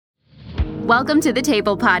Welcome to the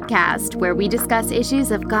Table Podcast, where we discuss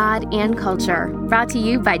issues of God and culture, brought to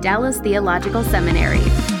you by Dallas Theological Seminary.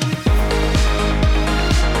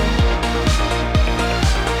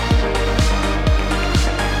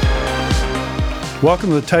 Welcome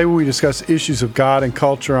to the table. We discuss issues of God and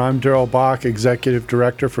culture. I'm Daryl Bach, Executive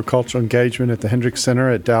Director for Cultural Engagement at the Hendricks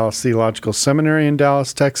Center at Dallas Theological Seminary in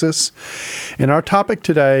Dallas, Texas. And our topic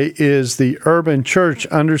today is the urban church,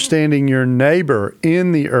 understanding your neighbor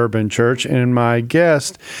in the urban church. And my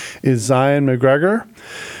guest is Zion McGregor,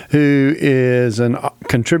 who is a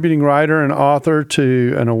contributing writer and author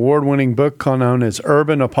to an award-winning book known as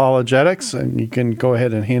Urban Apologetics. And you can go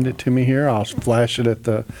ahead and hand it to me here. I'll flash it at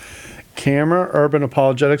the camera. Urban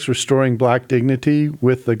Apologetics, Restoring Black Dignity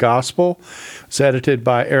with the Gospel. It's edited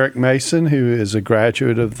by Eric Mason, who is a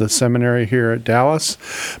graduate of the seminary here at Dallas.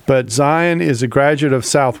 But Zion is a graduate of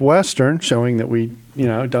Southwestern, showing that we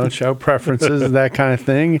don't show preferences and that kind of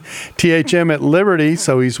thing. THM at Liberty,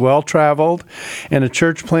 so he's well-traveled, and a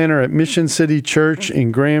church planner at Mission City Church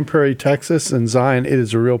in Grand Prairie, Texas. And Zion, it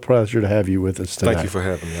is a real pleasure to have you with us today. Thank you for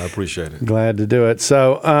having me. I appreciate it. Glad to do it.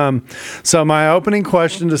 So my opening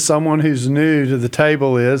question to someone who's new to the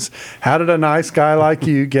table is, how did a nice guy like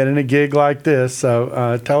you get in a gig like this?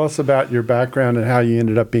 So tell us about your background and how you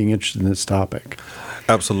ended up being interested in this topic.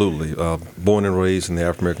 Absolutely. Born and raised in the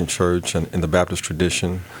African American church and in the Baptist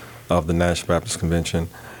tradition of the National Baptist Convention.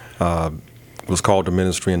 Was called to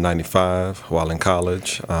ministry in '95 while in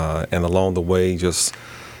college, and along the way just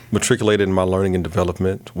matriculated in my learning and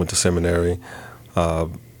development, went to seminary,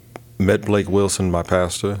 met Blake Wilson, my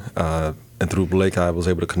pastor, and through Blake I was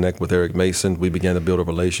able to connect with Eric Mason. We began to build a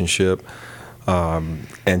relationship,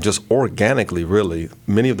 and just organically, really,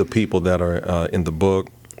 many of the people that are in the book,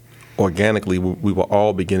 organically, we were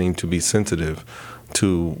all beginning to be sensitive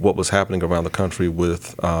to what was happening around the country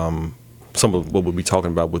with some of what we'll be talking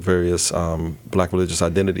about with various black religious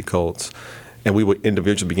identity cults. And we were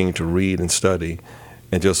individually beginning to read and study.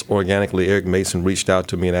 And just organically, Eric Mason reached out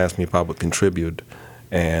to me and asked me if I would contribute.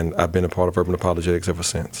 And I've been a part of Urban Apologetics ever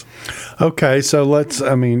since. Okay, so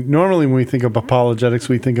normally when we think of apologetics,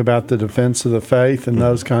 we think about the defense of the faith and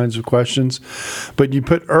those kinds of questions. But you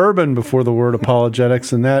put urban before the word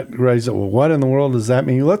apologetics, and that raises, well, what in the world does that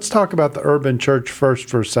mean? Let's talk about the urban church first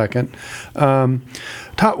for a second.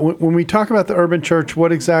 When we talk about the urban church,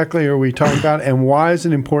 what exactly are we talking about, and why is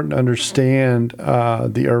it important to understand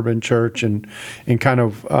the urban church and kind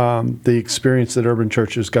of the experience that urban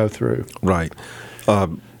churches go through? Right.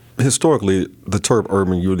 Historically, the term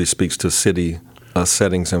urban usually speaks to city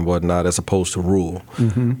settings and whatnot as opposed to rural.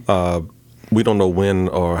 Mm-hmm. We don't know when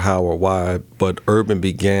or how or why, but urban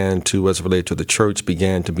began to, as it related to the church,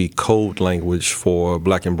 began to be code language for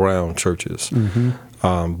black and brown churches. Mm-hmm.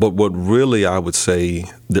 But what really I would say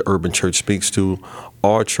the urban church speaks to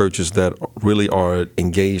are churches that really are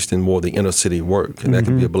engaged in more of the inner city work. And that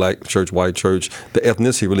can be a black church, white church. The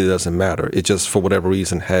ethnicity really doesn't matter. It just, for whatever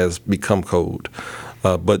reason, has become code.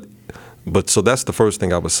 But so that's the first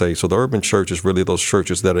thing I would say. So the urban church is really those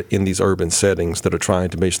churches that are in these urban settings that are trying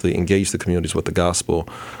to basically engage the communities with the gospel.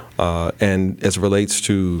 And as it relates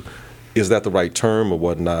to, is that the right term or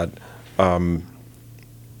whatnot?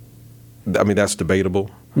 That's debatable.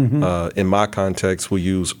 Mm-hmm. In my context, we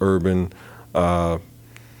use urban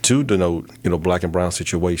to denote, black and brown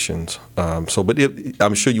situations. But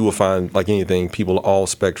I'm sure you will find, like anything, people all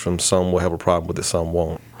spectrums. Some will have a problem with it, some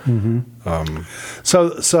won't. Mm-hmm.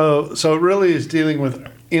 So it really is dealing with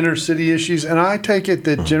inner city issues, and I take it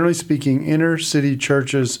that generally speaking, inner city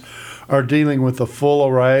churches are dealing with a full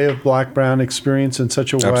array of black-brown experience in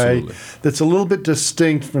such a way that's a little bit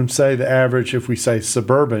distinct from, say, the average, if we say,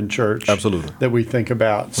 suburban church that we think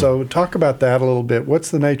about. So talk about that a little bit. What's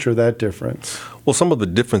the nature of that difference? Well, some of the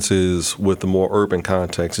differences with the more urban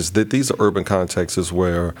context is that these are urban contexts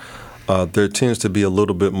where there tends to be a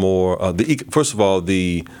little bit more, first of all,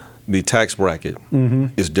 the tax bracket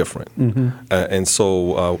is different. Mm-hmm. And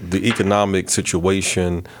so the economic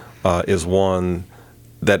situation is one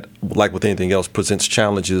that, like with anything else, presents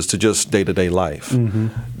challenges to just day-to-day life. Mm-hmm.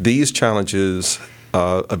 These challenges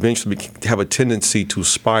eventually have a tendency to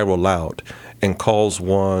spiral out and cause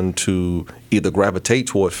one to either gravitate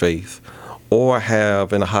toward faith or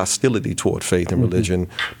have a hostility toward faith and religion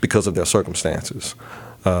because of their circumstances.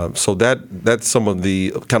 So that's some of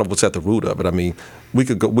the kind of what's at the root of it. We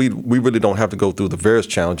could go. We really don't have to go through the various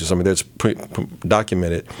challenges. There's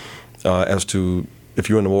documented as to if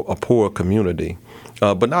you're in a poor community,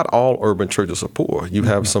 but not all urban churches are poor. You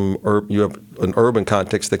have you have an urban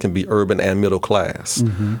context that can be urban and middle class.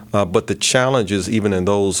 Mm-hmm. But the challenges, even in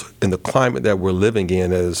the climate that we're living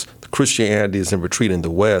in, as Christianity is in retreat in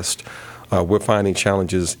the West, we're finding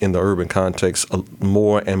challenges in the urban context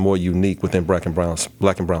more and more unique within black and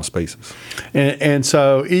brown spaces. And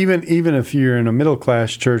so even if you're in a middle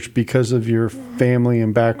class church, because of your family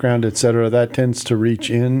and background, et cetera, that tends to reach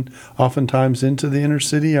in oftentimes into the inner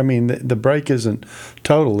city. I mean, the break isn't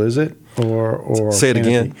total, is it? Or say it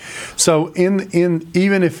again. So in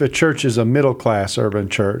even if a church is a middle class urban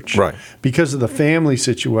church, right, because of the family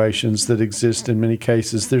situations that exist in many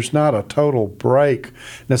cases, there's not a total break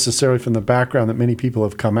necessarily from the background that many people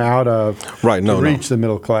have come out of to reach the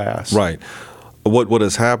middle class. Right. What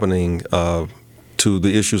is happening to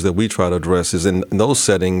the issues that we try to address is in those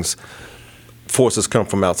settings, forces come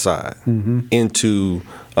from outside into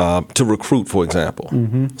to recruit, for example.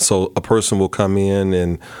 So a person will come in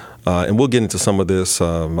and we'll get into some of this.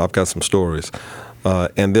 I've got some stories.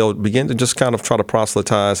 And they'll begin to just kind of try to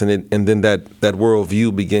proselytize, and then that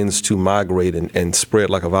worldview begins to migrate and spread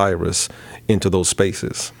like a virus into those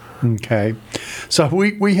spaces. Okay. So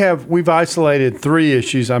we've isolated 3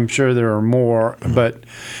 issues. I'm sure there are more, but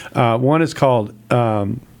one is called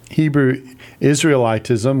Hebrew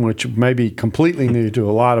Israelitism, which may be completely new to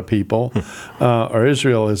a lot of people, or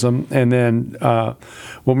Israelism, and then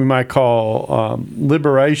what we might call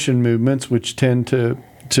liberation movements, which tend to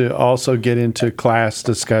also get into class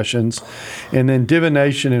discussions, and then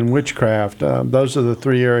divination and witchcraft. Those are the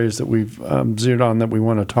 3 areas that we've zeroed on that we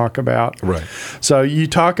want to talk about. Right. So you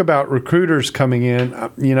talk about recruiters coming in.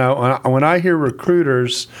 When I hear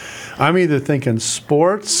recruiters, I'm either thinking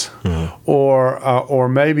sports or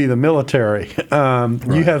maybe the military. Right.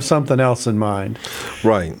 You have something else in mind.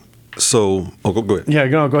 Right. So, go ahead. Yeah,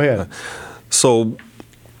 go ahead. So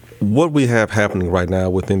what we have happening right now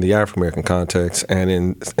within the African American context and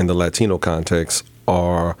in the Latino context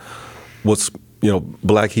are what's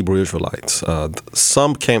Black Hebrew Israelites.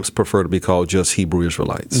 Some camps prefer to be called just Hebrew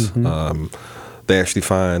Israelites. They actually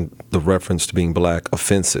find the reference to being black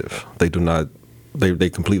offensive. They do not. They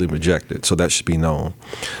completely reject it. So that should be known.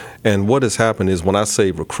 And what has happened is when I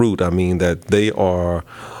say recruit, I mean that they are,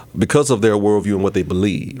 because of their worldview and what they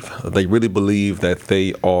really believe that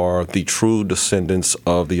they are the true descendants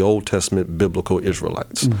of the Old Testament biblical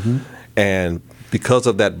Israelites. And because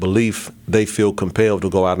of that belief, they feel compelled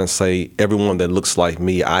to go out and say, everyone that looks like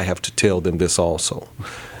me, I have to tell them this also.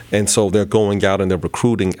 And so they're going out and they're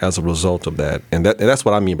recruiting as a result of that. And that's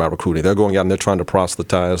what I mean by recruiting. They're going out and they're trying to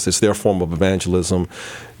proselytize. It's their form of evangelism.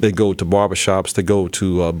 They go to barbershops, they go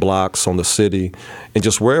to blocks on the city, and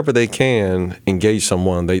just wherever they can engage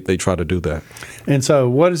someone, they try to do that. And so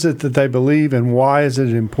what is it that they believe, and why is it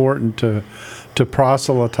important to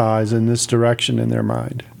proselytize in this direction in their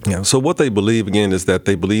mind? Yeah. So what they believe, again, is that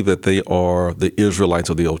they believe that they are the Israelites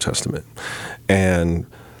of the Old Testament. And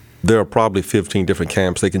there are probably 15 different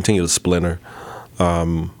camps. They continue to splinter.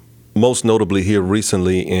 Most notably here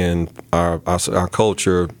recently in our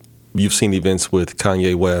culture, you've seen events with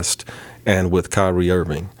Kanye West and with Kyrie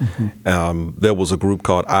Irving. There was a group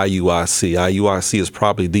called IUIC. IUIC is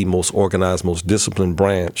probably the most organized, most disciplined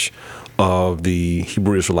branch of the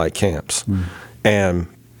Hebrew Israelite camps. And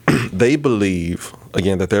they believe,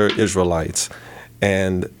 again, that they're Israelites.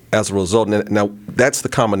 And as a result, now that's the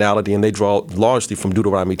commonality, and they draw largely from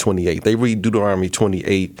Deuteronomy 28. They read Deuteronomy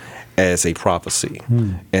 28 as a prophecy.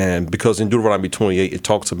 And because in Deuteronomy 28, it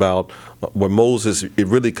talks about where Moses, it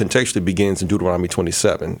really contextually begins in Deuteronomy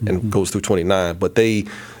 27 and goes through 29, but they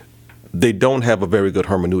don't have a very good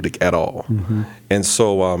hermeneutic at all. And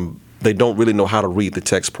so they don't really know how to read the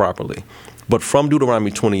text properly. But from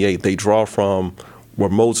Deuteronomy 28, they draw from where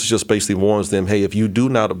Moses just basically warns them, hey, if you do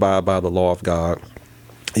not abide by the law of God,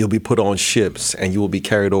 you'll be put on ships and you will be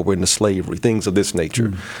carried over into slavery, things of this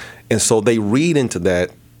nature. And so they read into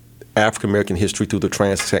that African-American history through the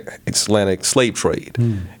transatlantic slave trade.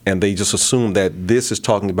 And they just assume that this is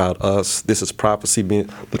talking about us, this is prophecy.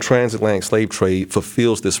 The transatlantic slave trade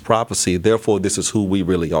fulfills this prophecy, therefore this is who we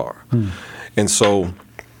really are. And so,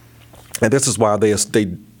 and this is why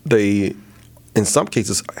they in some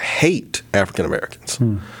cases hate African-Americans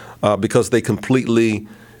because they completely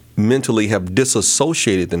mentally have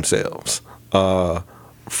disassociated themselves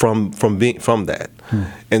from that.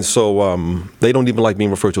 And so they don't even like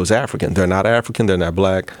being referred to as African. They're not African, they're not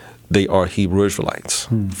black, they are Hebrew Israelites,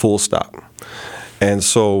 full stop. And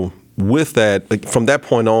so with that, from that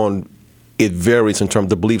point on, it varies in terms of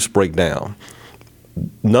the beliefs break down.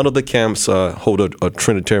 None of the camps hold a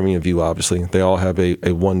Trinitarian view, obviously. They all have a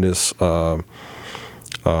oneness,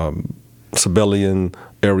 Sabellian,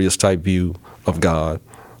 Arius type view of God.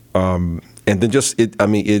 And And then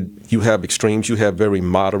you have extremes. You have very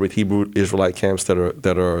moderate Hebrew Israelite camps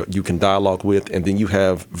that are you can dialogue with, and then you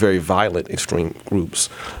have very violent extreme groups.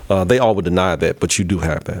 They all would deny that, but you do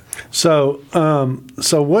have that. So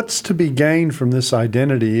what's to be gained from this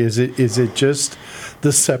identity? Is it just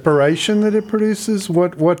the separation that it produces?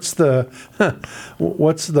 What's the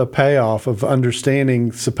payoff of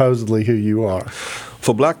understanding supposedly who you are?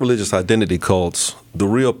 For Black religious identity cults, the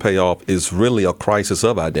real payoff is really a crisis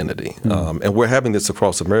of identity. And we're having this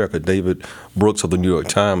across America. David Brooks of the New York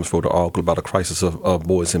Times wrote an article about a crisis of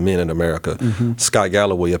boys and men in America. Scott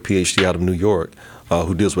Galloway, a PhD out of New York,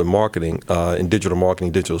 who deals with marketing, in digital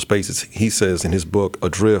marketing, digital spaces, he says in his book,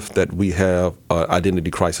 Adrift, that we have an identity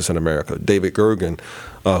crisis in America. David Gergen,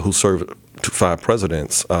 who served 5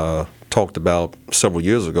 presidents, talked about several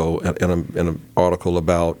years ago in an article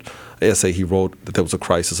about essay he wrote that there was a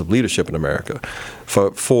crisis of leadership in America.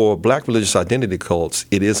 For Black religious identity cults,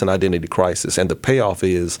 it is an identity crisis, and the payoff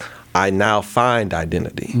is I now find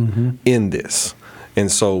identity in this.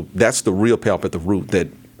 And so that's the real payoff at the root,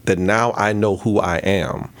 that now I know who I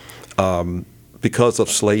am because of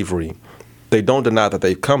slavery. They don't deny that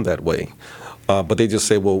they've come that way. But they just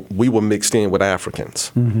say, well, we were mixed in with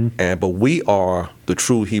Africans, but we are the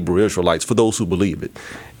true Hebrew Israelites for those who believe it.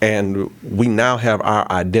 And we now have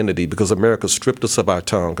our identity because America stripped us of our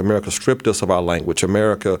tongue. America stripped us of our language.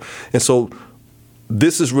 And so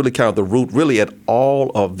this is really kind of the root, really, at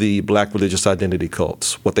all of the Black religious identity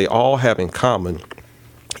cults. What they all have in common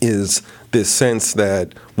is this sense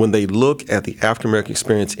that when they look at the African American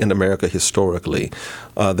experience in America historically,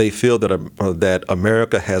 they feel that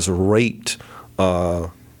America has raped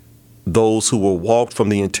those who were walked from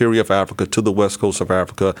the interior of Africa to the west coast of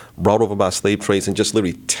Africa, brought over by slave trades, and just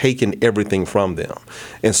literally taken everything from them.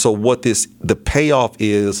 And so the payoff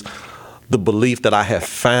is the belief that I have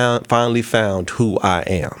finally found who I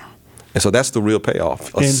am. And so that's the real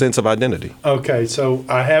payoff, a sense of identity. Okay, so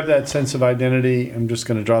I have that sense of identity. I'm just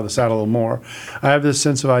going to draw this out a little more. I have this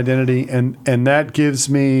sense of identity, and that gives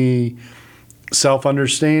me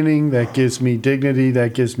self-understanding, that gives me dignity,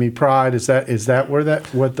 that gives me pride. Is that what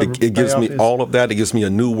the it gives me is? all of that. It gives me a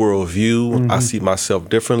new worldview. I see myself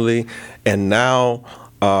differently, and now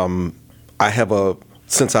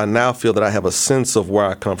since I now feel that I have a sense of where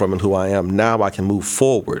I come from and who I am, now I can move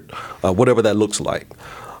forward, whatever that looks like.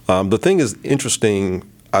 The thing is interesting.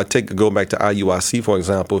 Go back to IUIC, for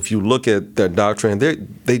example. If you look at their doctrine,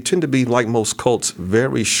 they tend to be, like most cults,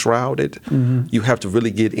 very shrouded. You have to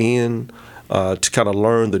really get in to kind of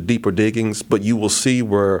learn the deeper diggings. But you will see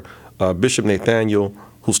where Bishop Nathaniel,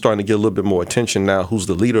 who's starting to get a little bit more attention now, who's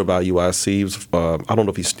the leader of IUIC. I don't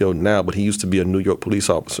know if he's still now, but he used to be a New York police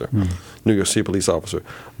officer, New York City police officer.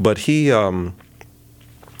 But he, you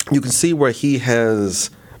can see where he has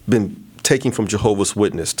been taking from Jehovah's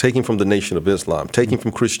Witness, taking from the Nation of Islam, taking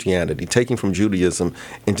from Christianity, taking from Judaism,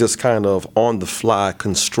 and just kind of on the fly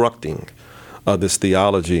constructing this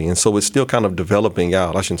theology. And so it's still kind of developing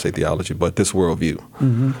out, I shouldn't say theology, but this worldview.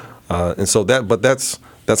 And so that's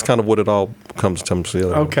kind of what it all comes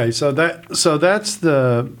together. Okay, so that's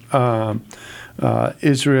the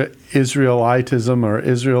Israelitism or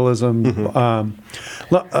Israelism.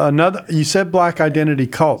 You said Black identity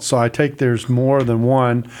cults, so I take there's more than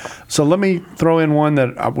one. So let me throw in one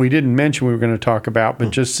that we didn't mention we were going to talk about, but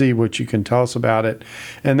just see what you can tell us about it.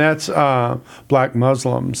 And that's Black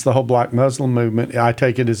Muslims, the whole Black Muslim movement. I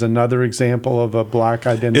take it as another example of a Black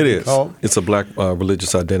identity cult. It's a Black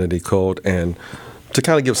religious identity cult, and to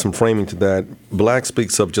kind of give some framing to that, Black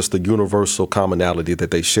speaks of just the universal commonality that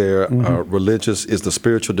they share. Religious is the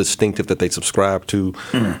spiritual distinctive that they subscribe to.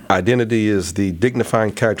 Identity is the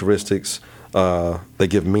dignifying characteristics that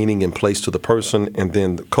give meaning and place to the person. And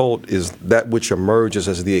then the cult is that which emerges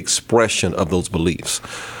as the expression of those beliefs.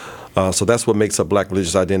 So that's what makes up Black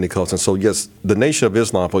religious identity cults. And so, yes, the Nation of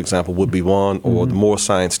Islam, for example, would be one, or the Moore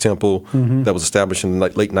Science Temple that was established in the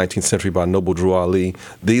late 19th century by Noble Drew Ali.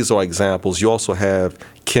 These are examples. You also have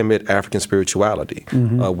Kemet African spirituality,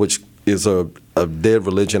 which is a dead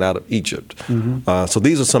religion out of Egypt. So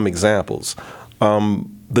these are some examples.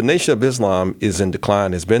 The Nation of Islam is in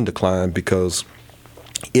decline, has been declined because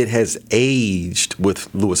it has aged with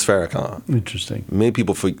Louis Farrakhan. Interesting. Many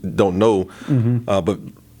people don't know, but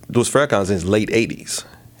Louis Farrakhan's in his late 80s,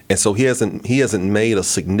 and so he hasn't made a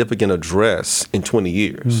significant address in 20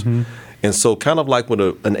 years. And so, kind of like with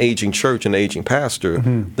an aging church and an aging pastor,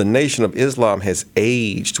 the Nation of Islam has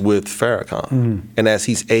aged with Farrakhan, and as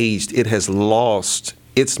he's aged, it has lost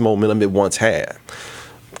its momentum it once had.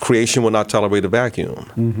 Creation will not tolerate a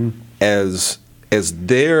vacuum. As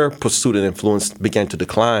their pursuit and influence began to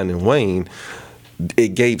decline and wane,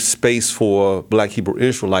 it gave space for Black Hebrew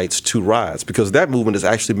Israelites to rise, because that movement has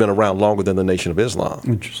actually been around longer than the Nation of Islam.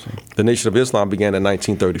 Interesting. The Nation of Islam began in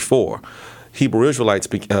 1934. Hebrew Israelites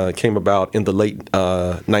came about in the late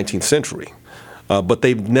 19th century. But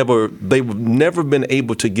they've never been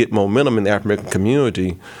able to get momentum in the African American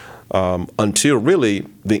community until really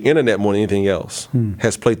the internet, more than anything else,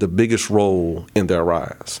 has played the biggest role in their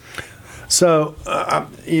rise. So,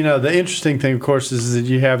 the interesting thing, of course, is that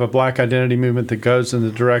you have a Black identity movement that goes in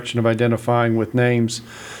the direction of identifying with names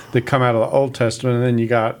that come out of the Old Testament, and then you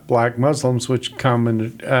got Black Muslims, which come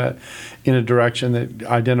in a direction that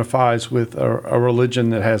identifies with a religion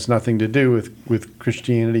that has nothing to do with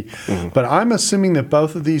Christianity. Mm-hmm. But I'm assuming that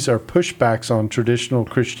both of these are pushbacks on traditional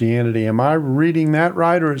Christianity. Am I reading that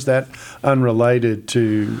right, or is that unrelated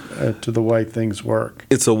to the way things work?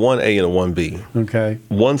 It's a 1A and a 1B. Okay.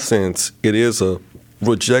 One sense, it is a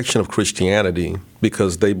rejection of Christianity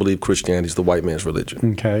because they believe Christianity is the white man's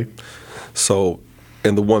religion. Okay. So,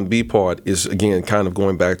 and the 1B part is, again, kind of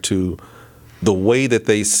going back to the way that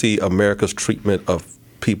they see America's treatment of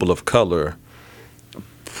people of color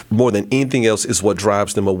more than anything else is what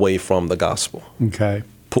drives them away from the gospel. Okay.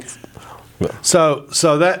 Yeah.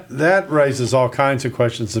 So that raises all kinds of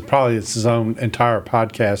questions. Probably it's its own entire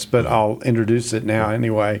podcast, but I'll introduce it now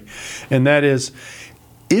anyway. And that is,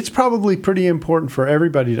 it's probably pretty important for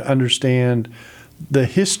everybody to understand the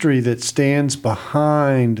history that stands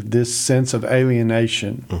behind this sense of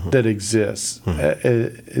alienation that exists.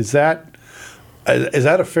 Is that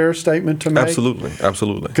a fair statement to make?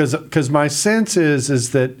 Absolutely. Because my sense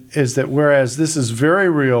is that whereas this is very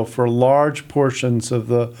real for large portions of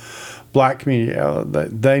the Black community,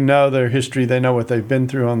 they know their history, they know what they've been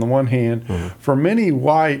through on the one hand. For many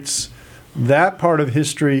whites, that part of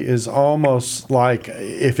history is almost like,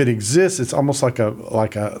 if it exists, it's almost like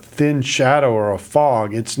a thin shadow or a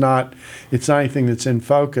fog. It's not anything that's in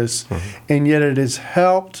focus, and yet it has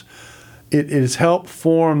helped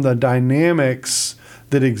form the dynamics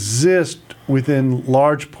that exist within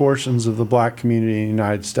large portions of the Black community in the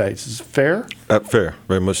United States. Is it fair? Fair,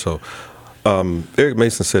 very much so. Eric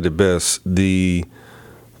Mason said it best. The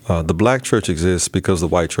Black church exists because the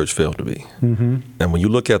white church failed to be. And when you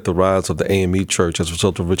look at the rise of the AME church as a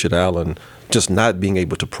result of Richard Allen just not being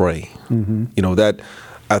able to pray, that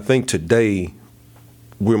I think today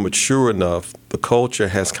we're mature enough, the culture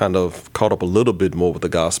has kind of caught up a little bit more with the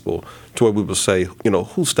gospel to where we will say,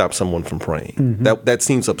 who stops someone from praying? That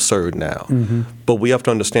seems absurd now. But we have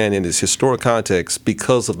to understand in this historic context,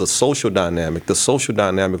 because of the social dynamic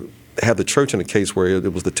had the church in a case where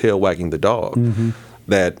it was the tail wagging the dog.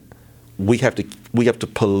 That we have to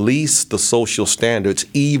police the social standards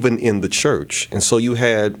even in the church. And so you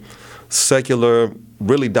had secular,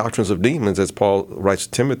 really doctrines of demons, as Paul writes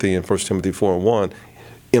to Timothy in 1 Timothy 4:1,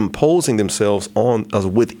 imposing themselves on us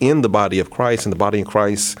within the body of Christ, and the body of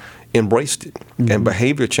Christ embraced it, and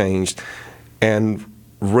behavior changed. And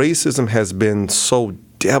racism has been so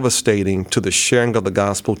devastating to the sharing of the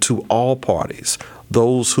gospel to all parties,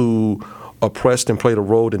 those who oppressed and played a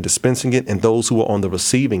role in dispensing it, and those who are on the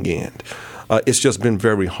receiving end. It's just been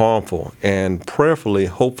very harmful. And prayerfully,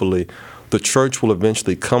 hopefully, the church will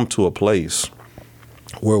eventually come to a place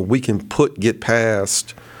where we can get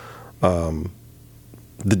past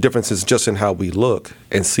the differences just in how we look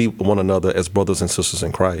and see one another as brothers and sisters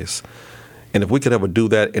in Christ. And if we could ever do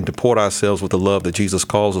that and deport ourselves with the love that Jesus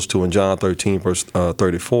calls us to in John 13, verse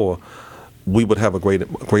 34, we would have a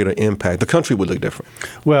greater impact. The country would look different.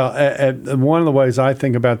 Well, one of the ways I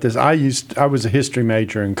think about this, I was a history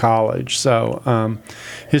major in college, so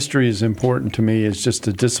history is important to me. It's just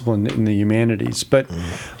a discipline in the humanities. But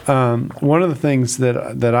one of the things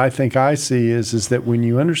that I think I see is that when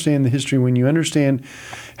you understand the history, when you understand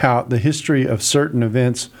how the history of certain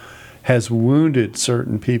events has wounded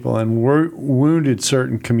certain people and wounded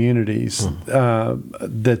certain communities,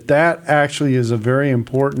 that actually is a very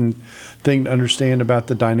important thing to understand about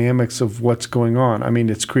the dynamics of what's going on. I mean,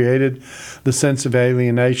 it's created the sense of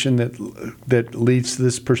alienation that leads to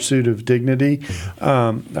this pursuit of dignity.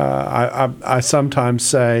 I sometimes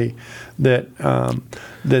say that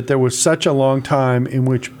there was such a long time in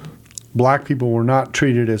which Black people were not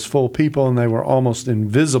treated as full people, and they were almost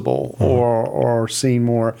invisible or seen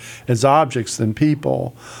more as objects than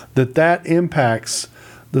people, that impacts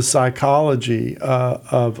the psychology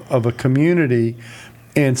of a community.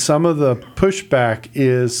 And some of the pushback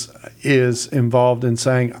is involved in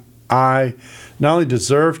saying, I not only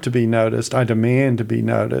deserve to be noticed, I demand to be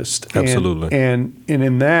noticed. Absolutely. And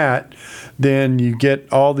in that, then you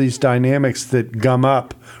get all these dynamics that gum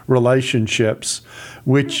up relationships,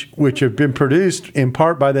 which have been produced in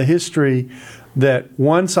part by the history that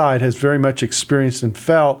one side has very much experienced and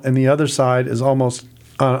felt, and the other side is almost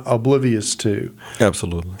oblivious to.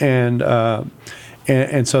 Absolutely.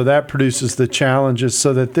 And so that produces the challenges,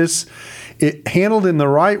 so that it handled in the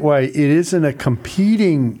right way, it isn't a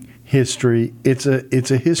competing history. It's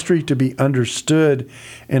a history to be understood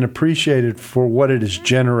and appreciated for what it has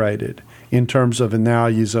generated in terms of, and now I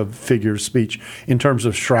use a figure of speech, in terms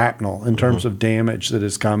of shrapnel, in terms of damage that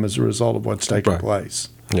has come as a result of what's taken place.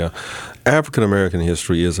 Yeah. African American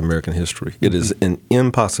history is American history. It is an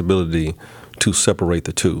impossibility to separate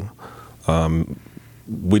the two.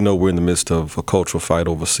 We know we're in the midst of a cultural fight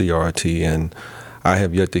over CRT, and I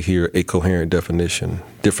have yet to hear a coherent definition.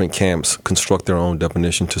 Different camps construct their own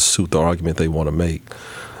definition to suit the argument they want to make.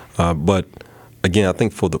 But again, I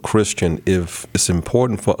think for the Christian, if it's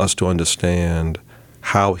important for us to understand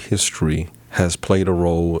how history has played a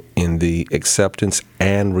role in the acceptance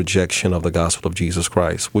and rejection of the gospel of Jesus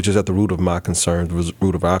Christ, which is at the root of my concern, the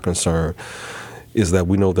root of our concern, is that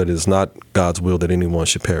we know that it is not God's will that anyone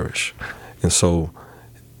should perish. And so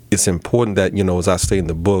it's important that, as I say in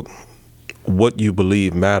the book, what you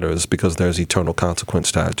believe matters because there's eternal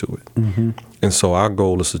consequence tied to it. Mm-hmm. And so our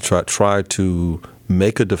goal is to try to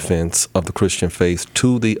make a defense of the Christian faith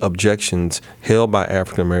to the objections held by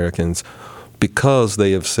African Americans, because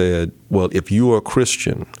they have said, well, if you are a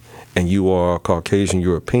Christian and you are Caucasian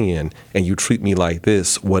European and you treat me like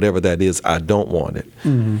this, whatever that is, I don't want it.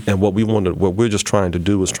 Mm-hmm. And what we're just trying to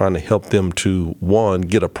do is trying to help them to, one,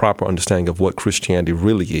 get a proper understanding of what Christianity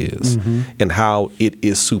really is and how it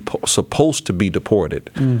is supposed to be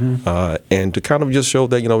deported, and to kind of just show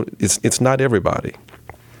that, it's not everybody.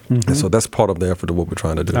 And so that's part of the effort of what we're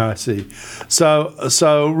trying to do. I see.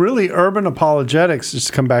 So really urban apologetics, just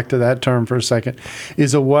to come back to that term for a second,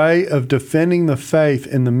 is a way of defending the faith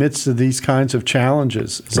in the midst of these kinds of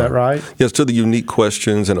challenges. Is that right? Yes, to the unique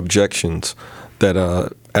questions and objections that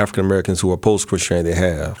African Americans who are post-Christianity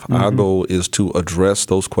have. Our goal is to address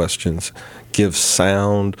those questions, give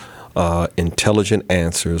sound, intelligent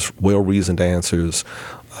answers, well-reasoned answers,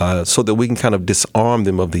 so that we can kind of disarm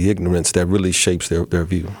them of the ignorance that really shapes their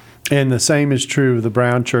view. And the same is true of the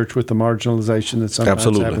Brown Church with the marginalization that sometimes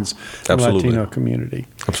happens in the Latino community.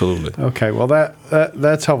 Absolutely. Okay, well,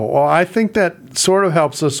 that's helpful. Well, I think that sort of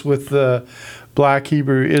helps us with the Black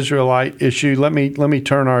Hebrew Israelite issue. Let me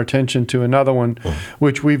turn our attention to another one,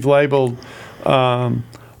 which we've labeled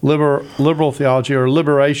liberal theology or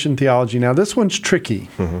liberation theology. Now, this one's tricky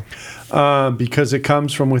because it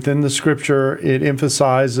comes from within the Scripture. It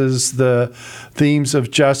emphasizes the themes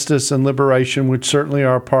of justice and liberation, which certainly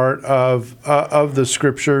are part of the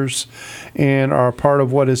Scriptures and are part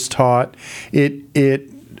of what is taught. It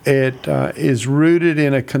is rooted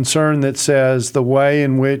in a concern that says the way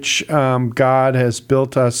in which God has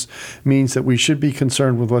built us means that we should be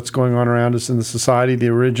concerned with what's going on around us in the society. The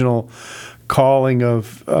original calling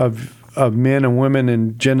of men and women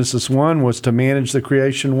in Genesis 1 was to manage the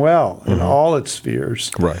creation well in all its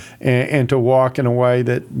spheres, right, and to walk in a way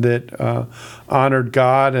that honored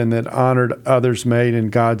God and that honored others made in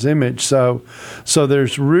God's image. So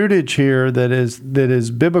there's rootage here that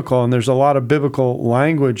is biblical, and there's a lot of biblical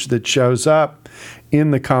language that shows up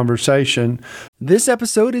in the conversation. This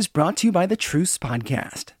episode is brought to you by the Truce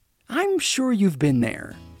Podcast. I'm sure you've been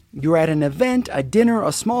there. You're at an event, a dinner,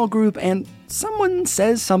 a small group, and someone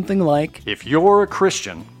says something like, "If you're a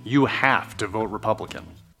Christian, you have to vote Republican."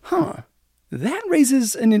 That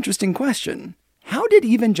raises an interesting question. How did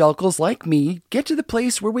evangelicals like me get to the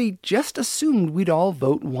place where we just assumed we'd all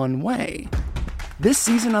vote one way? This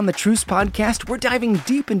season on the Truce Podcast, we're diving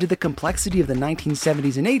deep into the complexity of the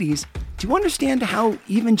 1970s and 80s to understand how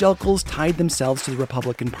evangelicals tied themselves to the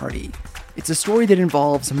Republican Party. It's a story that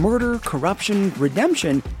involves murder, corruption,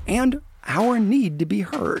 redemption, and our need to be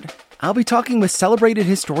heard. I'll be talking with celebrated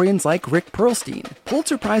historians like Rick Perlstein,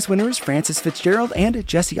 Pulitzer Prize winners Francis Fitzgerald and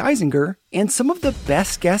Jesse Eisinger, and some of the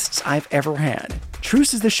best guests I've ever had.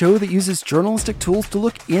 Truce is the show that uses journalistic tools to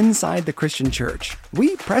look inside the Christian church.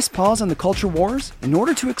 We press pause on the culture wars in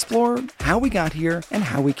order to explore how we got here and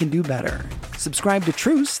how we can do better. Subscribe to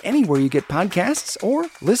Truce anywhere you get podcasts or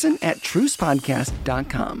listen at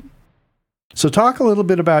trucepodcast.com. So talk a little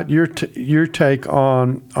bit about your take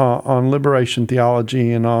on liberation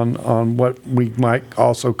theology and on what we might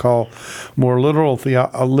also call more liberal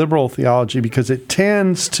theology, because it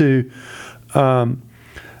tends to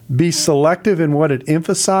be selective in what it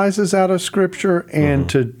emphasizes out of Scripture and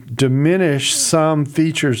to diminish some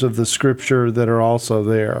features of the Scripture that are also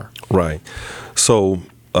there. Right. So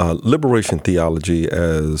liberation theology,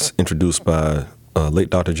 as introduced by late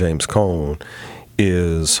Dr. James Cone,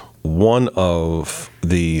 is one of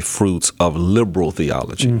the fruits of liberal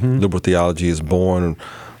theology. Liberal theology is born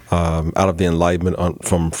out of the Enlightenment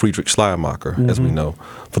from Friedrich Schleiermacher, as we know,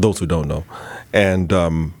 for those who don't know. And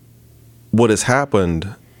what has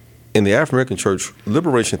happened in the African American church,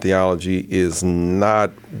 liberation theology is not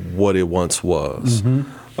what it once was.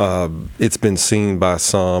 It's been seen by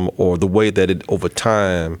some, or the way that it over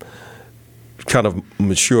time kind of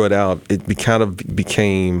matured out, it kind of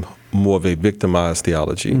became more of a victimized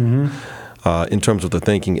theology in terms of the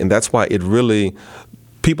thinking. And that's why it really,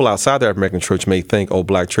 people outside the African American church may think, oh,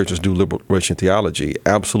 black churches do liberation theology.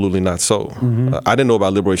 Absolutely not so. I didn't know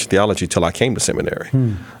about liberation theology till I came to seminary.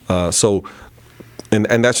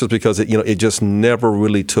 And that's just because it just never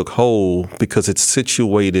really took hold, because it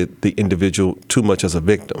situated the individual too much as a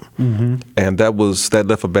victim, and that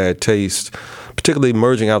left a bad taste, particularly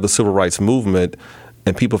emerging out of the civil rights movement,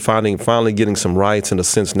 and people finally getting some rights in a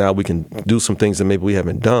sense. Now we can do some things that maybe we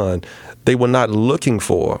haven't done. They were not looking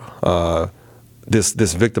for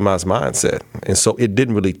this victimized mindset, and so it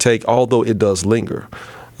didn't really take, although it does linger,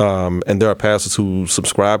 and there are pastors who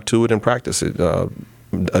subscribe to it and practice it.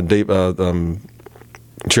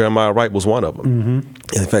 Jeremiah Wright was one of them.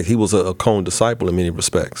 In fact, he was a Cone disciple in many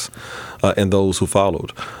respects, and those who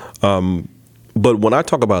followed. But when I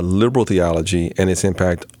talk about liberal theology and its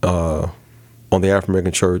impact on the African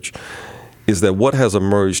American church, is that what has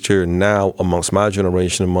emerged here now amongst my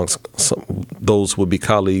generation, amongst those who would be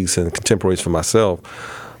colleagues and contemporaries for myself,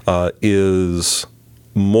 is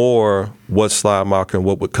more what Schleiermacher and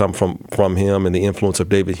what would come from him and the influence of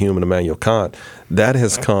David Hume and Immanuel Kant. That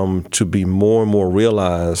has come to be more and more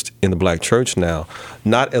realized in the black church now,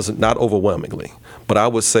 not overwhelmingly, but I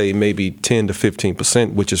would say maybe 10 to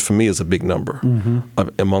 15%, which is for me is a big number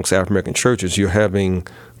amongst African American churches. You're having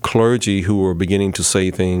clergy who are beginning to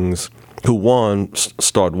say things, who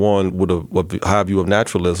start with a high view of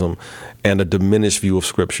naturalism and a diminished view of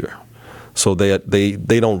Scripture. So they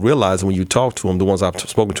don't realize, when you talk to them, the ones I've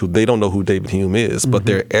spoken to, they don't know who David Hume is, but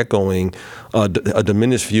they're echoing a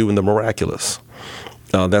diminished view in the miraculous.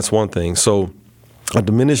 That's one thing. So a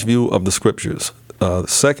diminished view of the Scriptures.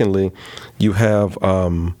 Secondly, you have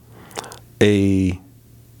in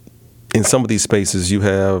some of these spaces,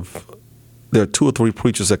 there are 2 or 3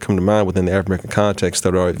 preachers that come to mind within the African American context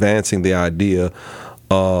that are advancing the idea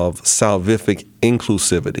of salvific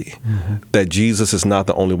inclusivity, that Jesus is not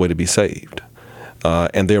the only way to be saved.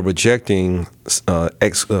 And they're rejecting the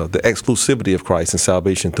exclusivity of Christ and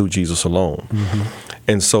salvation through Jesus alone.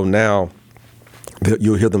 And so now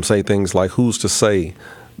you'll hear them say things like, who's to say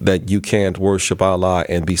that you can't worship Allah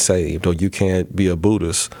and be saved, or you can't be a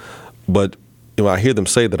Buddhist? But I hear them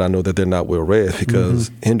say that, I know that they're not well read,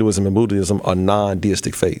 because Hinduism and Buddhism are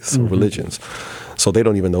non-deistic faiths or religions. So they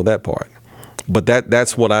don't even know that part. But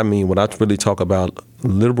that's what I mean when I really talk about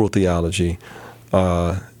liberal theology,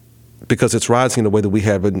 because it's rising in a way that we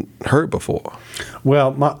haven't heard before.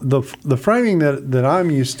 Well, the framing that I'm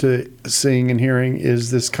used to seeing and hearing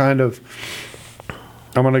is this kind of,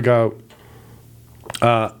 I'm going to go,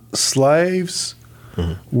 slaves,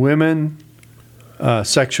 women,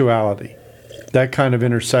 sexuality. That kind of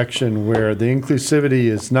intersection where the inclusivity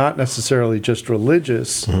is not necessarily just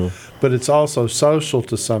religious, but it's also social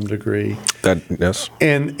to some degree. Yes.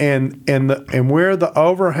 And where the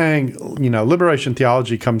overhang, liberation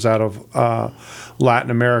theology comes out of Latin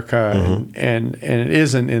America, and it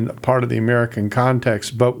isn't in part of the American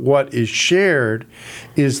context. But what is shared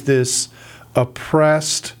is this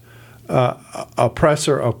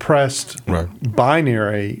oppressor-oppressed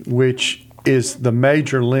binary, which is the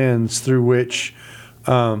major lens through which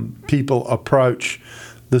people approach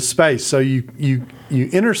the space. So you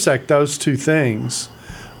intersect those two things.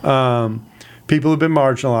 People who've been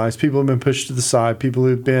marginalized, people who've been pushed to the side, people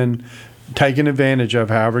who've been taken advantage of,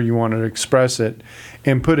 however you want to express it,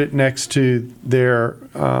 and put it next to their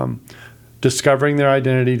discovering their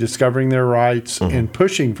identity, discovering their rights, and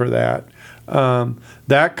pushing for that.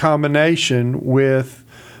 That combination with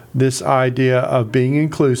this idea of being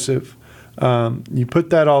inclusive, you put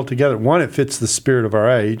that all together. One, it fits the spirit of our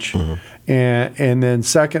age, and then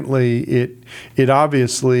secondly, it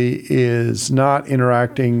obviously is not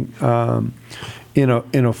interacting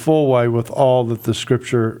in a full way with all that the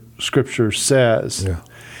Scripture says. Yeah.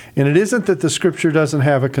 And it isn't that the Scripture doesn't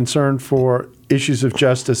have a concern for issues of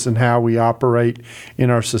justice and how we operate in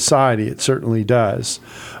our society. It certainly does,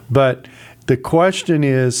 but the question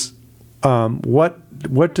is,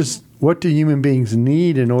 what does what do human beings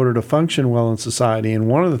need in order to function well in society? And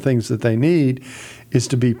one of the things that they need is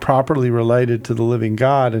to be properly related to the living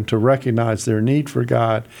God and to recognize their need for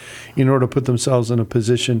God in order to put themselves in a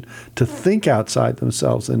position to think outside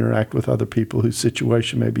themselves, interact with other people whose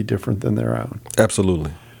situation may be different than their own.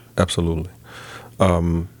 Absolutely. Absolutely.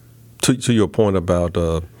 To your point about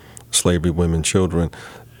slavery, women, children,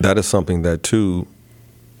 that is something that, too,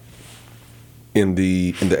 in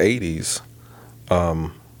the 80s,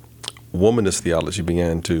 womanist theology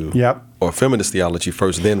began to, or feminist theology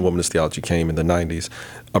first, then womanist theology came in the 90s,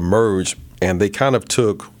 emerged, and they kind of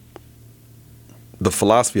took the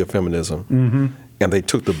philosophy of feminism and they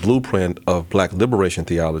took the blueprint of black liberation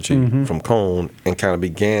theology from Cone and kind of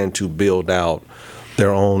began to build out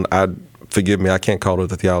their own, forgive me, I can't call it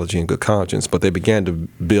the theology in good conscience, but they began to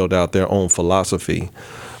build out their own philosophy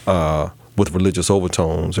with religious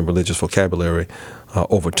overtones and religious vocabulary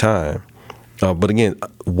over time. But again,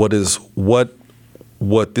 what this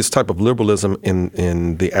type of liberalism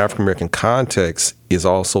in the African American context is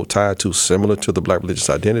also tied to, similar to the black religious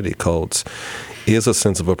identity cults, is a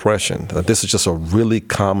sense of oppression. This is just a really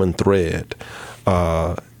common thread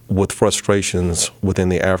with frustrations within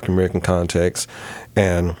the African American context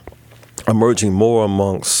and emerging more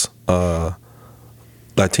amongst Latino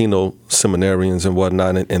seminarians and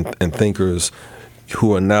whatnot and thinkers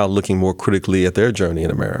who are now looking more critically at their journey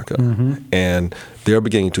in America. And they're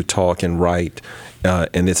beginning to talk and write,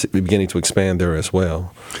 and it's beginning to expand there as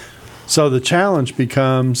well. So the challenge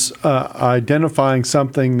becomes identifying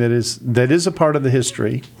something that is a part of the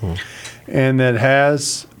history and that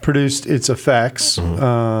has produced its effects,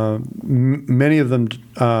 many of them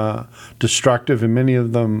destructive and many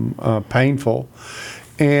of them painful,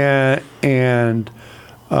 and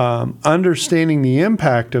understanding the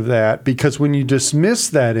impact of that, because when you dismiss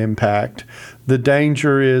that impact, the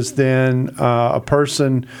danger is then a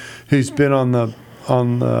person who's been on the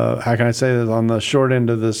how can I say this, on the short end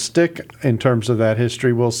of the stick in terms of that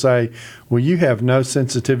history will say, well, you have no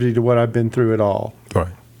sensitivity to what I've been through at all.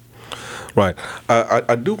 Right.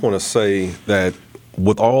 I do want to say that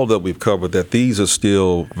with all that we've covered, that these are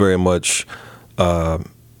still very much,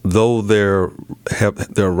 though they're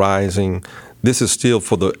rising, this is still,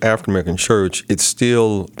 for the African American church,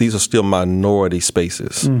 these are still minority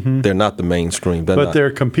spaces. They're not the mainstream.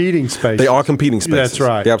 They're competing spaces. They are competing spaces. That's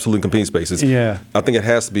right. They're absolutely competing spaces. Yeah. I think it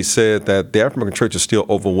has to be said that the African American church is still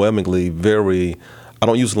overwhelmingly very, I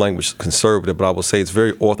don't use the language conservative, but I will say it's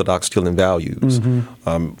very orthodox still in values.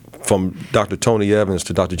 From Dr. Tony Evans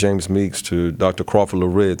to Dr. James Meeks to Dr. Crawford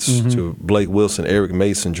Loritz to Blake Wilson, Eric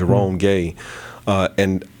Mason, Jerome Gay,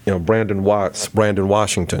 and Brandon Watts, Brandon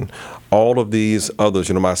Washington, all of these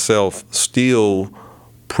others, myself, still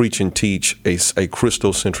preach and teach a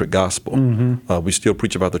Christocentric gospel. We still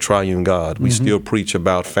preach about the triune God. We still preach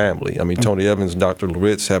about family. I mean, Tony Evans and Dr.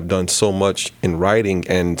 Loritz have done so much in writing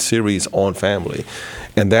and series on family,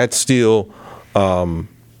 and that's still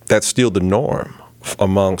the norm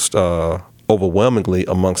amongst overwhelmingly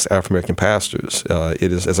amongst African American pastors.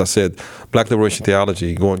 It is, as I said, black liberation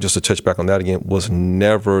theology, going just to touch back on that again, was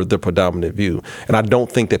never the predominant view. And I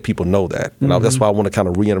don't think that people know that. And that's why I want to kind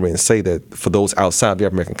of reiterate and say that for those outside the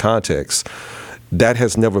African American context, that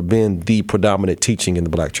has never been the predominant teaching in the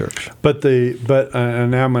black church.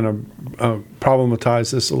 And now I'm going to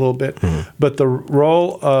problematize this a little bit, but the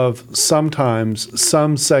role of sometimes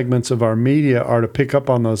some segments of our media are to pick up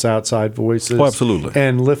on those outside voices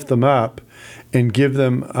and lift them up and give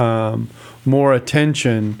them more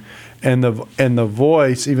attention, and the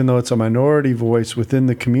voice, even though it's a minority voice within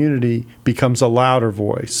the community, becomes a louder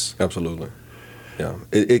voice. Absolutely. Yeah.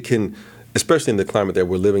 It can, especially in the climate that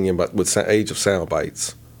we're living in, but with age of sound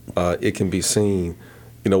bites, it can be seen.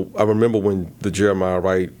 I remember when the Jeremiah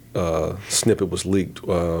Wright snippet was leaked,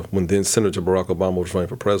 when then Senator Barack Obama was running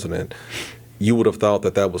for president, you would have thought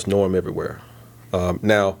that was norm everywhere.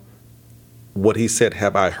 Now, what he said,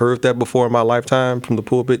 have I heard that before in my lifetime from the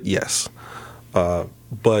pulpit? Yes.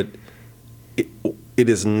 But it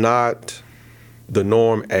is not the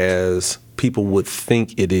norm as people would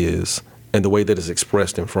think it is, and the way that it's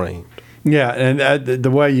expressed and framed. Yeah, and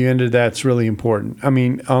the way you ended that's really important. I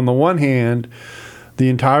mean, on the one hand, the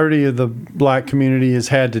entirety of the black community has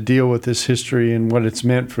had to deal with this history and what it's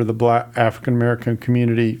meant for the black African American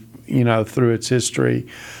community, through its history.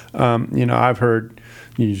 I've heard,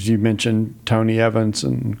 you mentioned Tony Evans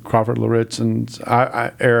and Crawford Loritz and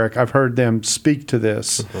Eric. I've heard them speak to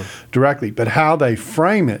this directly, but how they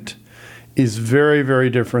frame it is very, very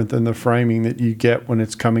different than the framing that you get when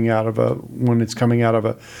it's coming out of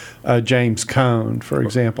a James Cone, for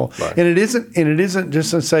example. Right. And it isn't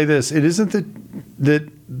just to say this. It isn't that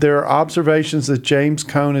there are observations that James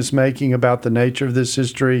Cone is making about the nature of this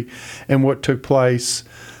history and what took place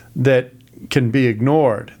that can be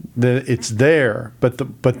ignored. That it's there,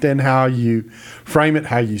 but then how you frame it,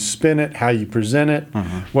 how you spin it, how you present it,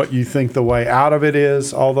 what you think the way out of it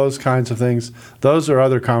is, all those kinds of things, those are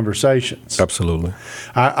other conversations. Absolutely.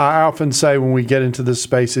 I often say when we get into this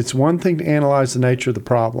space, it's one thing to analyze the nature of the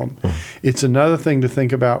problem. It's another thing to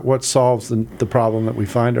think about what solves the problem that we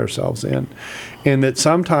find ourselves in. And that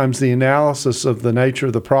sometimes the analysis of the nature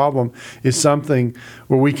of the problem is something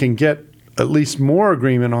where we can get at least more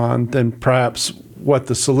agreement on than perhaps what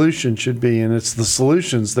the solution should be, and it's the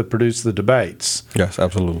solutions that produce the debates. Yes,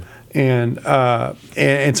 absolutely. And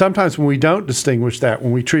sometimes when we don't distinguish that,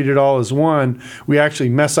 when we treat it all as one, we actually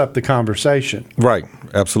mess up the conversation. Right,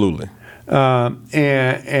 absolutely. You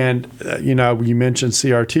mentioned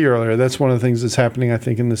CRT earlier. That's one of the things that's happening, I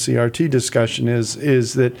think, in the CRT discussion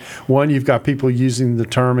is that, one, you've got people using the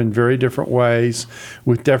term in very different ways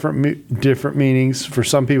with different meanings. For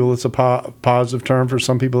some people, it's a positive term. For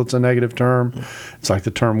some people, it's a negative term. It's like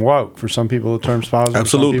the term woke. For some people, the term's positive.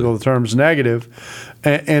 Absolutely. For some people, the term's negative.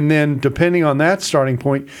 And then, depending on that starting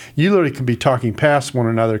point, you literally can be talking past one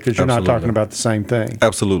another because you're not talking about the same thing.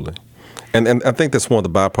 Absolutely. And I think that's one of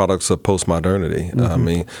the byproducts of postmodernity. I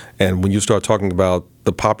mean, and when you start talking about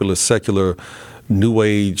the popular secular New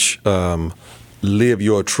Age live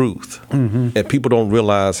your truth, and people don't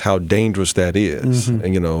realize how dangerous that is.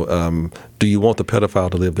 And, do you want the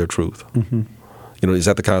pedophile to live their truth? Is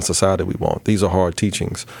that the kind of society we want? These are hard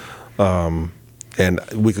teachings. And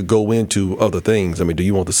we could go into other things. I mean, do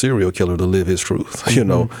you want the serial killer to live his truth?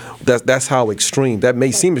 That's how extreme. That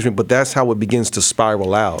may seem extreme, but that's how it begins to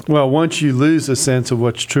spiral out. Well, once you lose a sense of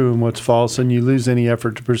what's true and what's false, and you lose any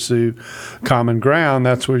effort to pursue common ground,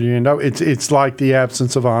 that's where you end up. It's like the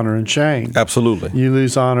absence of honor and shame. Absolutely. You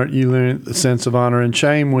lose honor. You lose a sense of honor and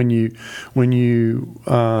shame when you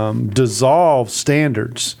dissolve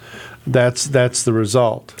standards. That's the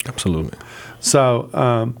result. Absolutely.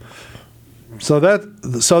 So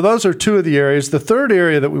those are two of the areas. The third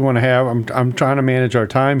area that we want to have, I'm trying to manage our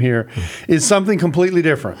time here, is something completely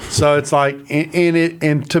different. So it's like,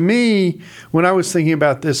 and to me, when I was thinking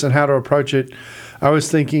about this and how to approach it, I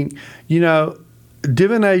was thinking,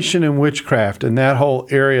 divination and witchcraft and that whole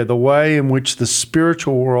area, the way in which the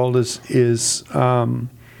spiritual world is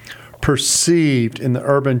perceived in the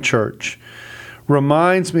urban church,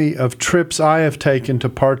 reminds me of trips I have taken to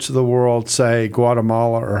parts of the world, say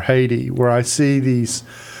Guatemala or Haiti, where I see these,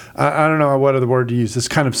 I don't know what other word to use, this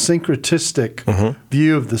kind of syncretistic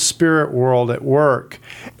view of the spirit world at work.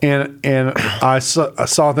 And I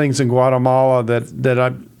saw things in Guatemala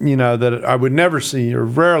that I would never see or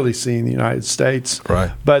rarely see in the United States.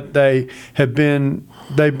 Right. But they've been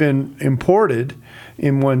imported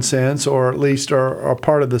in one sense, or at least are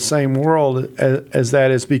part of the same world as that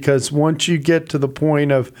is, because once you get to the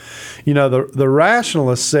point of, the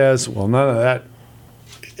rationalist says, well, none of that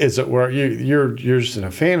is it where you're just in a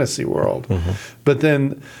fantasy world. But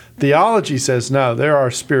then theology says, no, there are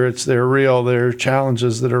spirits, they're real, there are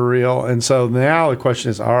challenges that are real. And so now the question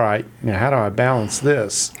is, all right, how do I balance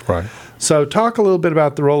this? Right. So talk a little bit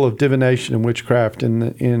about the role of divination and witchcraft in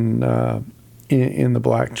the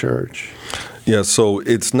black church. Yeah, so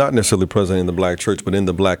it's not necessarily present in the black church, but in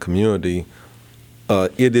the black community,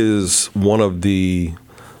 it is one of these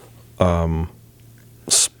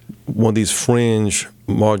fringe,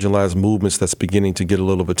 marginalized movements that's beginning to get a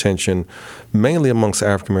little of attention, mainly amongst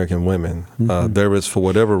African American women. There is, for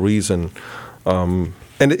whatever reason, and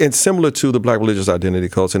it's similar to the black religious identity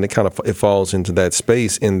culture, and it falls into that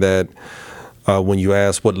space in that. When you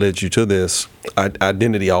ask what led you to this,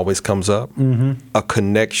 identity always comes up. A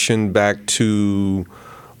connection back to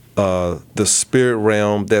the spirit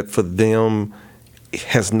realm that for them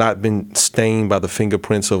has not been stained by the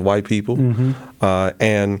fingerprints of white people.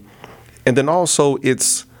 And then also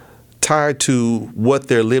it's tied to what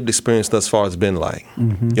their lived experience thus far has been like.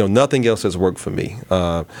 Nothing else has worked for me.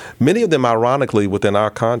 Many of them, ironically, within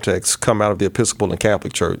our context, come out of the Episcopal and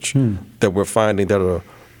Catholic Church that we're finding that are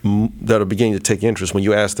beginning to take interest. When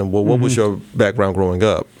you ask them, well, what was your background growing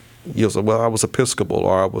up? You'll say, well, I was Episcopal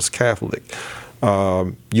or I was Catholic.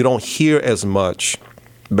 You don't hear as much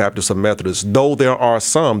Baptist or Methodist, though there are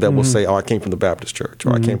some that will say, oh, I came from the Baptist church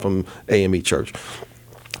or I came from AME church.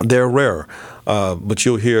 They're rare, but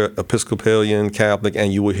you'll hear Episcopalian, Catholic,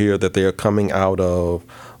 and you will hear that they are coming out of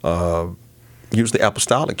usually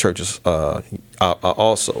apostolic churches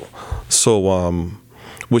also. So,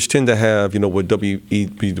 which tend to have, what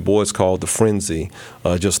W.E.B. Du Bois called the frenzy,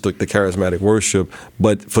 just the charismatic worship.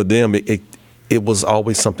 But for them, it it was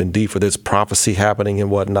always something deeper. There's prophecy happening and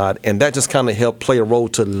whatnot, and that just kind of helped play a role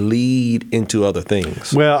to lead into other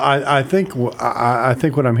things. Well, I think what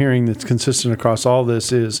I'm hearing that's consistent across all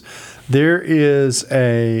this is there is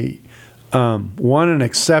one, an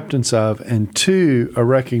acceptance of, and two, a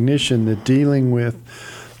recognition that dealing with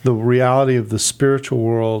the reality of the spiritual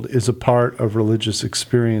world is a part of religious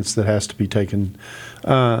experience that has to be taken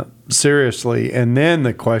seriously. And then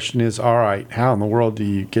the question is, all right, how in the world do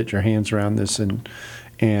you get your hands around this and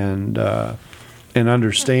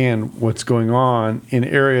understand what's going on in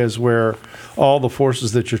areas where all the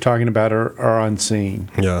forces that you're talking about are unseen?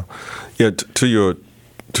 Yeah. To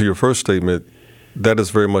your first statement, that is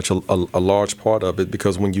very much a large part of it,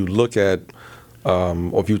 because when you look at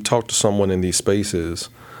or if you talk to someone in these spaces,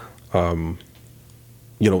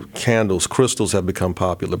 candles, crystals have become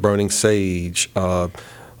popular, burning sage,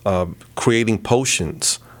 creating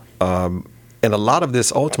potions. And a lot of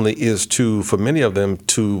this ultimately is for many of them,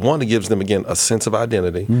 it gives them, again, a sense of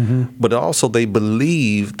identity, but also they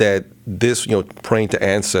believe that this, praying to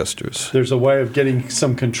ancestors. There's a way of getting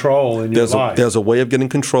some control in your life. There's a way of getting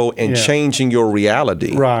control and changing your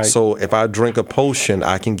reality. Right. So if I drink a potion,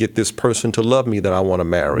 I can get this person to love me that I want to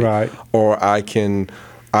marry. Right. Or I can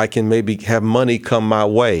maybe have money come my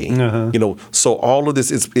way. So all of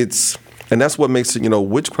this it's and that's what makes it,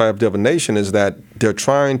 witchcraft, divination, is that they're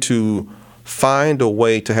trying to find a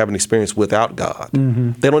way to have an experience without God.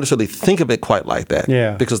 They don't necessarily think of it quite like that.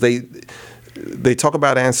 Yeah. Because they talk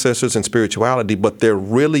about ancestors and spirituality, but they're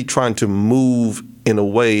really trying to move in a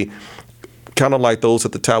way kind of like those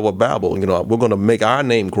at the Tower of Babel. We're going to make our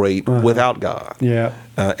name great without God. Yeah.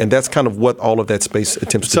 And that's kind of what all of that space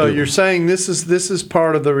attempts to do. So you're saying this is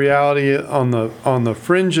part of the reality on the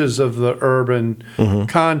fringes of the urban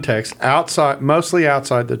context, mostly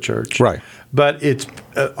outside the church. Right. But it's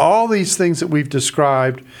all these things that we've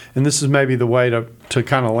described, and this is maybe the way to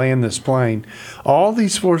kind of land this plane. All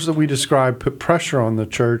these forces that we described put pressure on the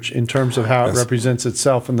church in terms of how it represents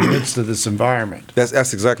itself in the midst of this environment.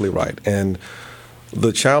 That's exactly right. And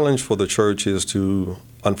the challenge for the church is to,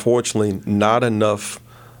 unfortunately, not enough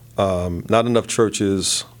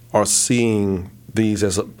churches are seeing these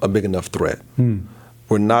as a big enough threat.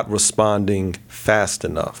 We're not responding fast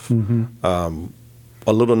enough.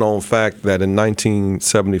 A little known fact that in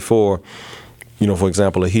 1974, for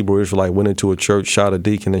example, a Hebrew Israelite went into a church, shot a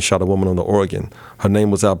deacon, and shot a woman on the organ. Her name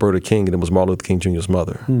was Alberta King, and it was Martin Luther King Jr.'s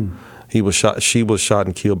mother. She was shot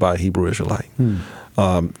and killed by a Hebrew Israelite.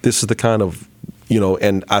 This is the kind of,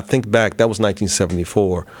 and I think back, that was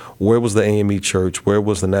 1974. Where was the AME Church? Where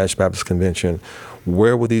was the National Baptist Convention?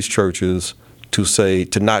 Where were these churches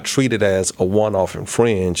to not treat it as a one-off and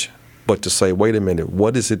fringe, but to say, wait a minute,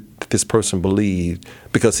 what is it that this person believed?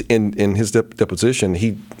 Because in his deposition,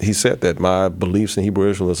 he said that my beliefs in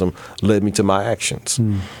Hebrew Israelism led me to my actions.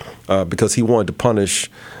 Because he wanted to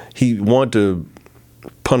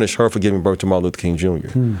punish her for giving birth to Martin Luther King Jr.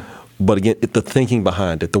 But again, the thinking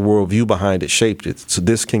behind it, the worldview behind it shaped it. So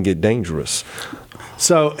this can get dangerous.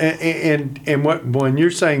 So, and when you're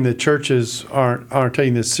saying that churches aren't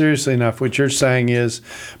taking this seriously enough, what you're saying is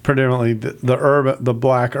predominantly the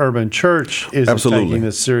black urban church isn't taking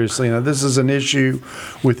this seriously. Now, this is an issue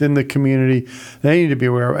within the community they need to be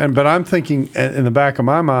aware of. But I'm thinking in the back of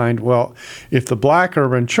my mind, well, if the black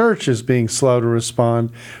urban church is being slow to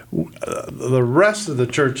respond, the rest of the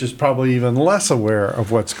church is probably even less aware of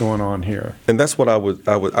what's going on here. And that's what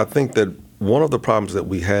I think that one of the problems that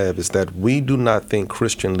we have is that we do not think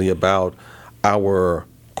Christianly about our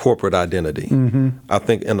corporate identity. I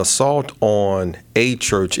think an assault on a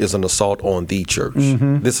church is an assault on the church.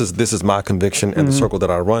 This is my conviction and the circle that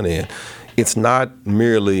I run in. It's not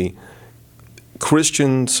merely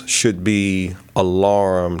Christians should be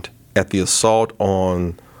alarmed at the assault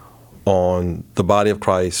on the body of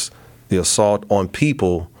Christ, the assault on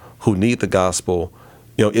people who need the gospel.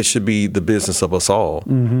 It should be the business of us all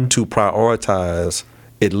to prioritize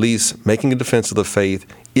at least making a defense of the faith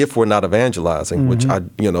if we're not evangelizing, which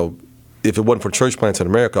if it wasn't for church plants in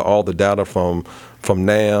America, all the data from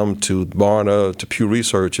NAM to Barna to Pew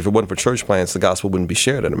Research, if it wasn't for church plants, the gospel wouldn't be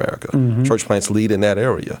shared in America. Church plants lead in that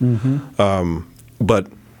area. But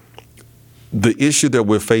the issue that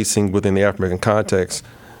we're facing within the African context,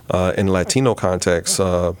 in Latino context,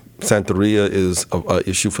 Santeria is an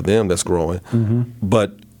issue for them that's growing.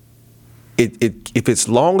 But as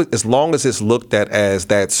long as it's looked at as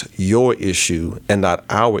that's your issue and not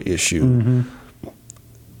our issue,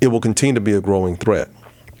 it will continue to be a growing threat.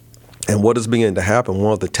 And what is beginning to happen,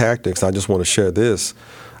 one of the tactics, I just want to share this,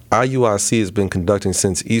 IUIC has been conducting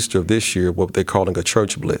since Easter of this year what they're calling a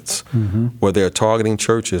church blitz, where they're targeting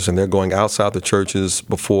churches and they're going outside the churches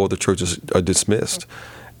before the churches are dismissed.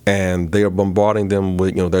 And they are bombarding them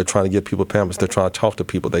with, they're trying to give people pamphlets. They're trying to talk to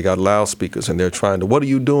people. They got loudspeakers and they're trying to, what are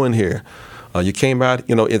you doing here? You came out,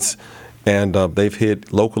 and they've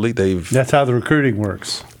hit locally. That's how the recruiting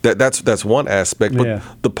works. That's one aspect. But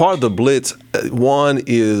the part of the blitz, one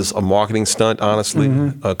is a marketing stunt, honestly,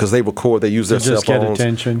 because they record, they use their cell phones. Get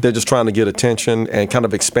attention. They're just trying to get attention and kind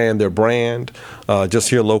of expand their brand. Just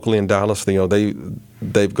here locally in Dallas,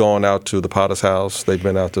 they've gone out to the Potter's House. They've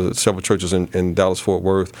been out to several churches in Dallas-Fort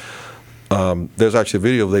Worth. There's actually a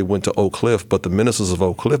video. They went to Oak Cliff, but the ministers of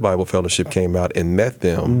Oak Cliff Bible Fellowship came out and met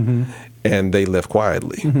them, and they left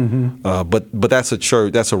quietly. But that's a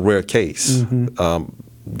church. That's a rare case.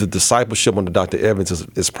 The discipleship under Dr. Evans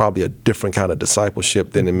is probably a different kind of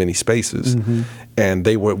discipleship than in many spaces, and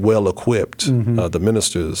they were well equipped, the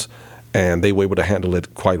ministers, and they were able to handle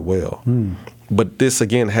it quite well. But this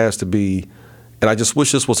again has to be, and I just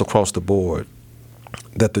wish this was across the board,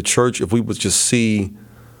 that the church, if we would just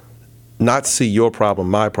not see your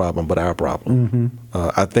problem, my problem, but our problem.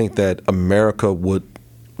 I think that America would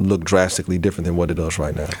look drastically different than what it does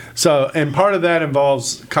right now. So, and part of that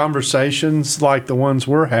involves conversations like the ones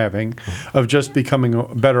we're having of just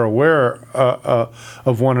becoming better aware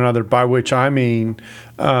of one another, by which I mean,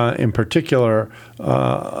 in particular,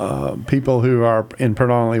 people who are in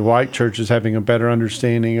predominantly white churches having a better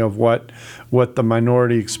understanding of what the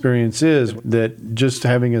minority experience is, that just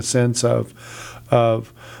having a sense of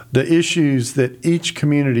the issues that each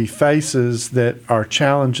community faces that are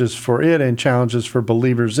challenges for it and challenges for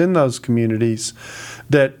believers in those communities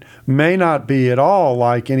that may not be at all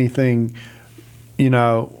like anything,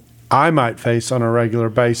 I might face on a regular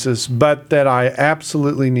basis, but that I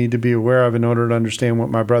absolutely need to be aware of in order to understand what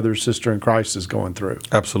my brother or sister in Christ is going through.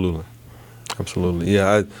 Absolutely.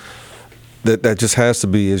 Yeah, that just has to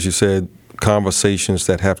be, as you said, conversations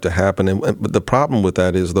that have to happen. But the problem with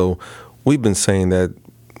that is, though, we've been saying that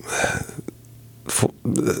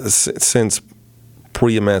since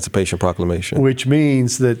pre-Emancipation Proclamation. Which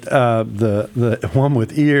means that the one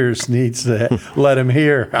with ears needs to let him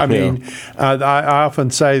hear. I mean, I often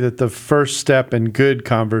say that the first step in good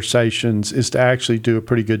conversations is to actually do a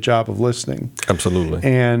pretty good job of listening. Absolutely.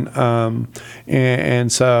 And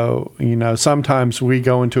so, sometimes we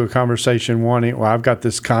go into a conversation wanting, well, I've got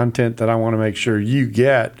this content that I want to make sure you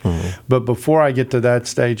get. But before I get to that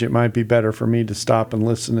stage, it might be better for me to stop and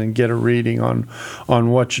listen and get a reading on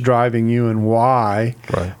what's driving you and why.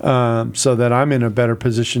 Right. So that I'm in a better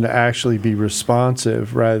position to actually be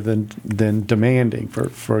responsive rather than demanding,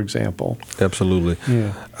 for example. Absolutely.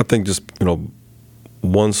 Yeah. I think just,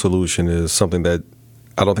 one solution is something that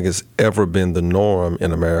I don't think has ever been the norm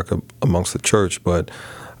in America amongst the church, but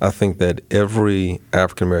I think that every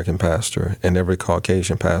African-American pastor and every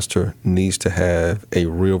Caucasian pastor needs to have a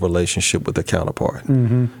real relationship with their counterpart.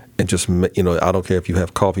 And just, I don't care if you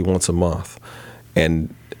have coffee once a month,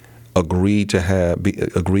 and agree to have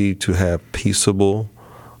peaceable,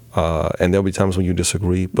 and there'll be times when you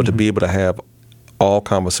disagree, but to be able to have all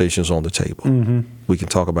conversations on the table. We can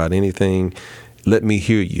talk about anything. Let me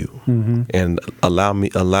hear you, and allow me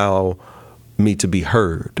to be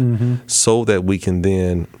heard, so that we can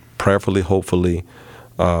then prayerfully, hopefully,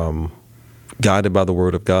 guided by the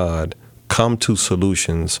Word of God, come to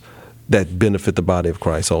solutions that benefit the body of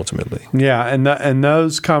Christ ultimately. Yeah, and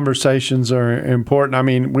those conversations are important. I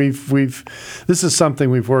mean, this is something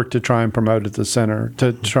we've worked to try and promote at the center,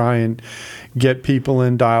 to try and get people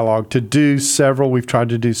in dialogue, we've tried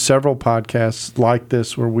to do several podcasts like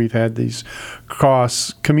this where we've had these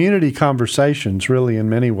cross-community conversations, really, in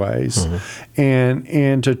many ways,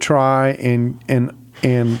 and to try and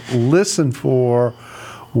listen for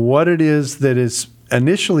what it is that is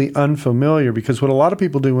initially unfamiliar, because what a lot of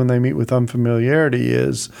people do when they meet with unfamiliarity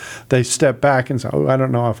is they step back and say, I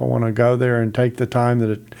don't know if I want to go there and take the time that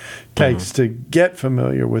it takes to get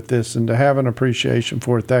familiar with this and to have an appreciation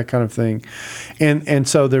for it, that kind of thing. And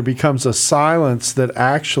so there becomes a silence that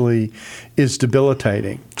actually is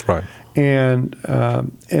debilitating. Right. And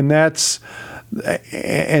that's...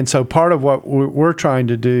 And so part of what we're trying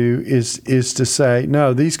to do is to say,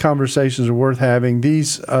 no, these conversations are worth having.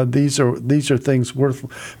 These are things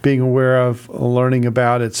worth being aware of, learning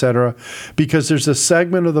about, et cetera, because there's a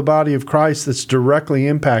segment of the body of Christ that's directly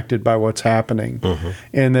impacted by what's happening,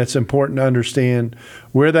 and that's important to understand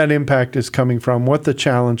where that impact is coming from, what the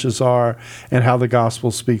challenges are, and how the gospel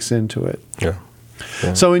speaks into it. Yeah.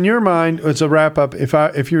 Yeah. So in your mind, as a wrap up, if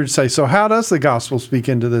you were to say, so how does the gospel speak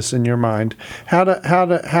into this in your mind?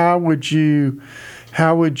 How would you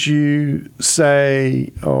how would you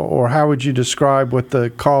say, or how would you describe what the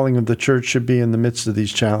calling of the church should be in the midst of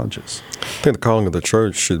these challenges? I think the calling of the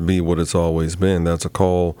church should be what it's always been. That's a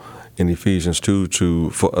call in Ephesians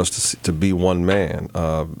 2 for us to be one man.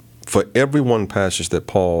 For every one passage that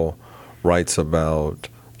Paul writes about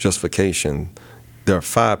justification, there are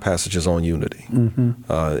 5 passages on unity.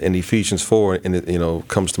 In Ephesians 4, and it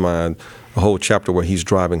comes to mind a whole chapter where he's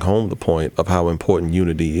driving home the point of how important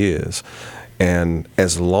unity is. And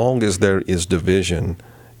as long as there is division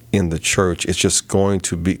in the church, it's just going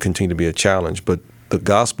to continue to be a challenge. But the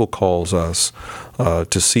gospel calls us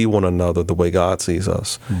to see one another the way God sees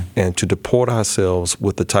us, and to deport ourselves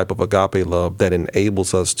with the type of agape love that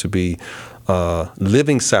enables us to be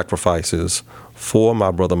living sacrifices for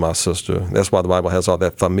my brother, my sister. That's why the Bible has all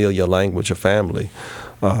that familiar language of family.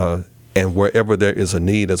 And wherever there is a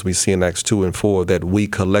need, as we see in Acts 2 and 4, that we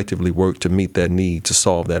collectively work to meet that need, to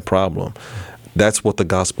solve that problem. That's what the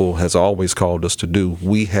gospel has always called us to do.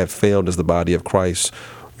 We have failed as the body of Christ,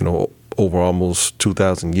 over almost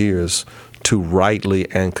 2,000 years, to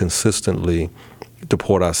rightly and consistently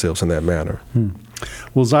deport ourselves in that manner.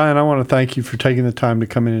 Well, Zion, I want to thank you for taking the time to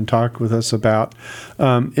come in and talk with us about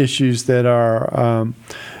issues that are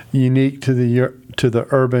unique to the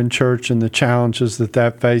urban church and the challenges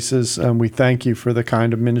that faces. We thank you for the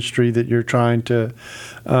kind of ministry that you're trying to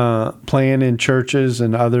plan in churches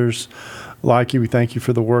and others like you. We thank you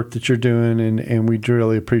for the work that you're doing, and we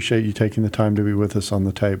really appreciate you taking the time to be with us on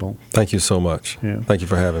the table. Thank you so much. Yeah. Thank you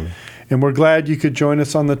for having me. And we're glad you could join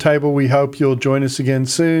us on the table. We hope you'll join us again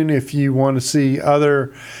soon. If you want to see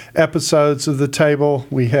other episodes of the table,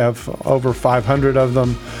 we have over 500 of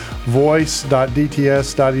them.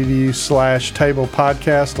 voice.dts.edu/table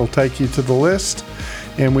podcast will take you to the list,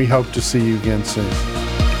 and we hope to see you again soon.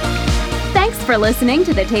 Thanks for listening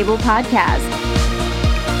to the Table Podcast.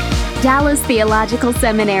 Dallas Theological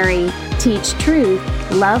Seminary. Teach truth,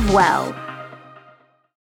 love well.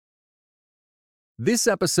 This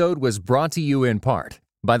episode was brought to you in part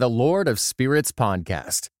by the Lord of Spirits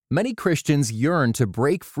podcast. Many Christians yearn to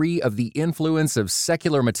break free of the influence of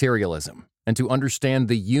secular materialism and to understand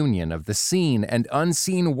the union of the seen and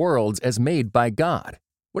unseen worlds as made by God.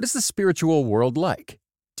 What is the spiritual world like?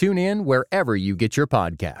 Tune in wherever you get your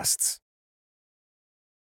podcasts.